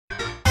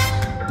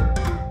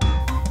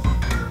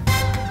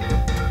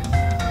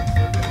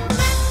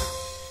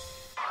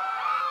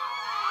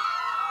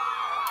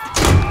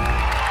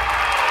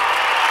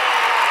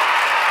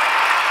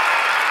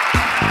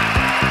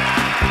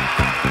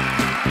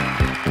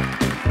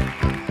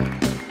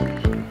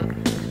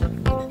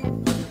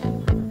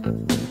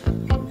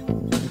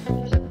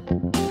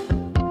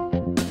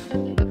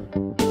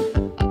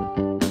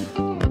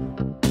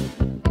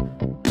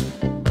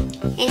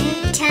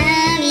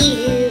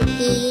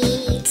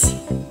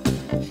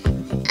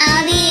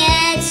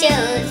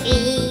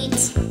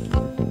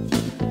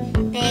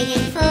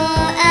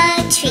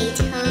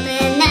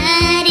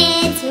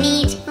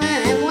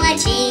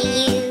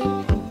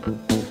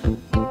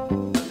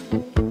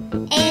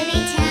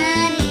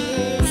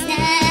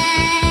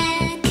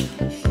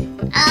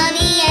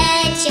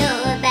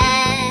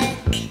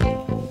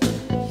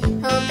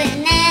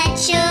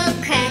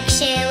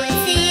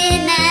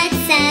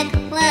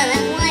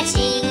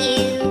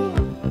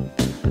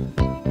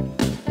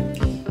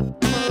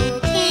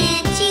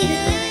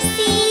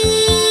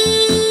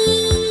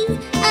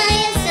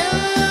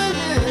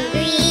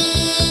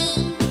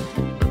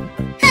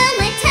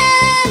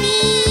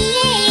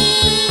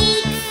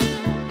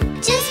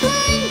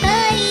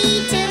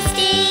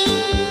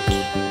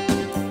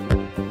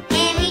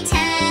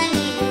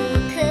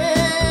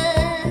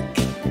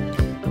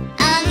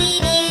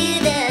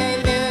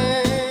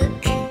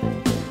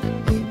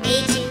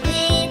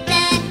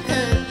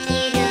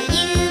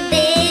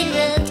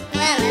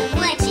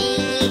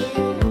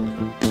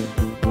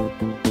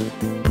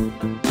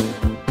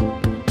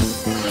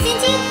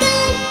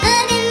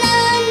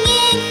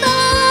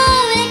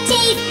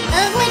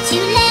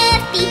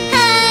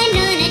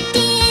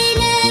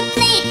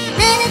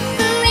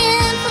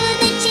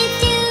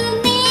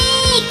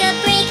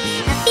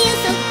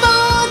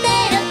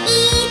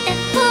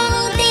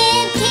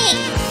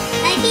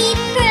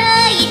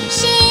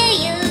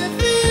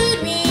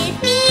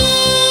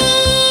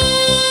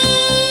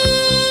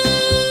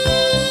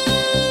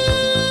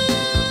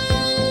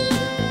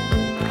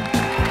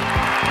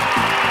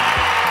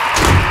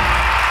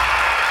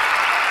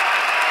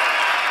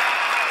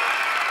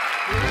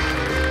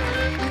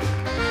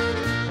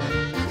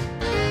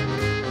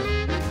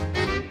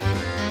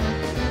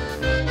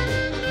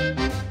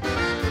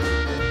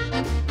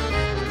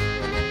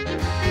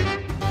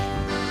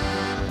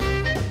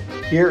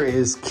Here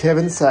is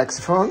Kevin's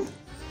saxophone.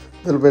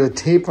 A little bit of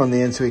tape on the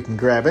end so he can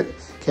grab it.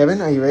 Kevin,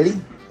 are you ready?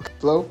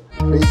 Blow,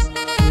 please.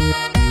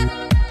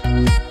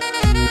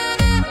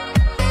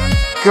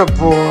 Good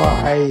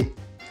boy.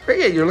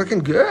 Cricket, you're looking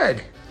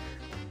good.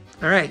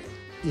 All right,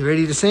 you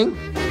ready to sing?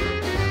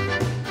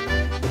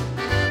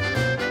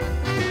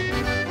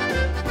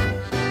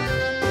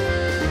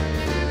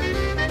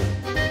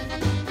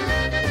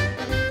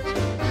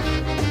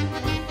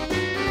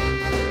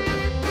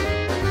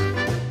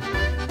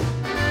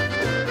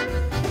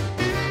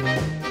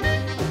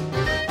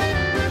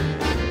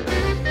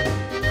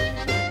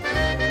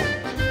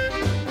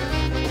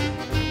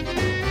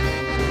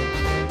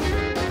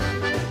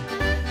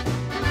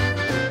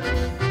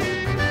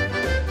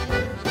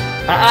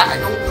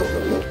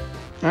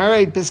 All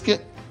right,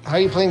 Biscuit. How are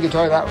you playing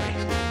guitar that way?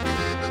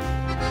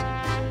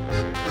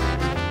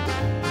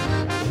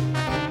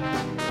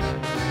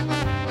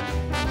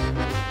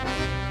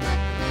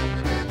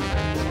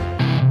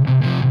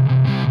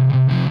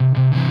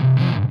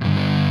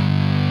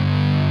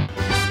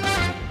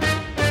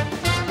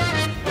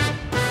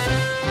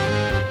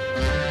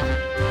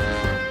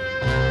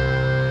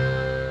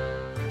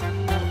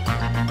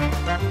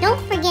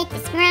 Don't forget to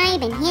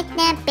subscribe and hit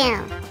that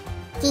bell.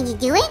 Did you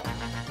do it?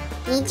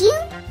 Did you?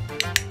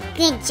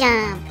 Good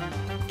job.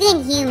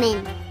 Good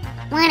human.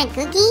 Want a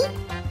cookie?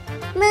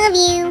 Love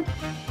you.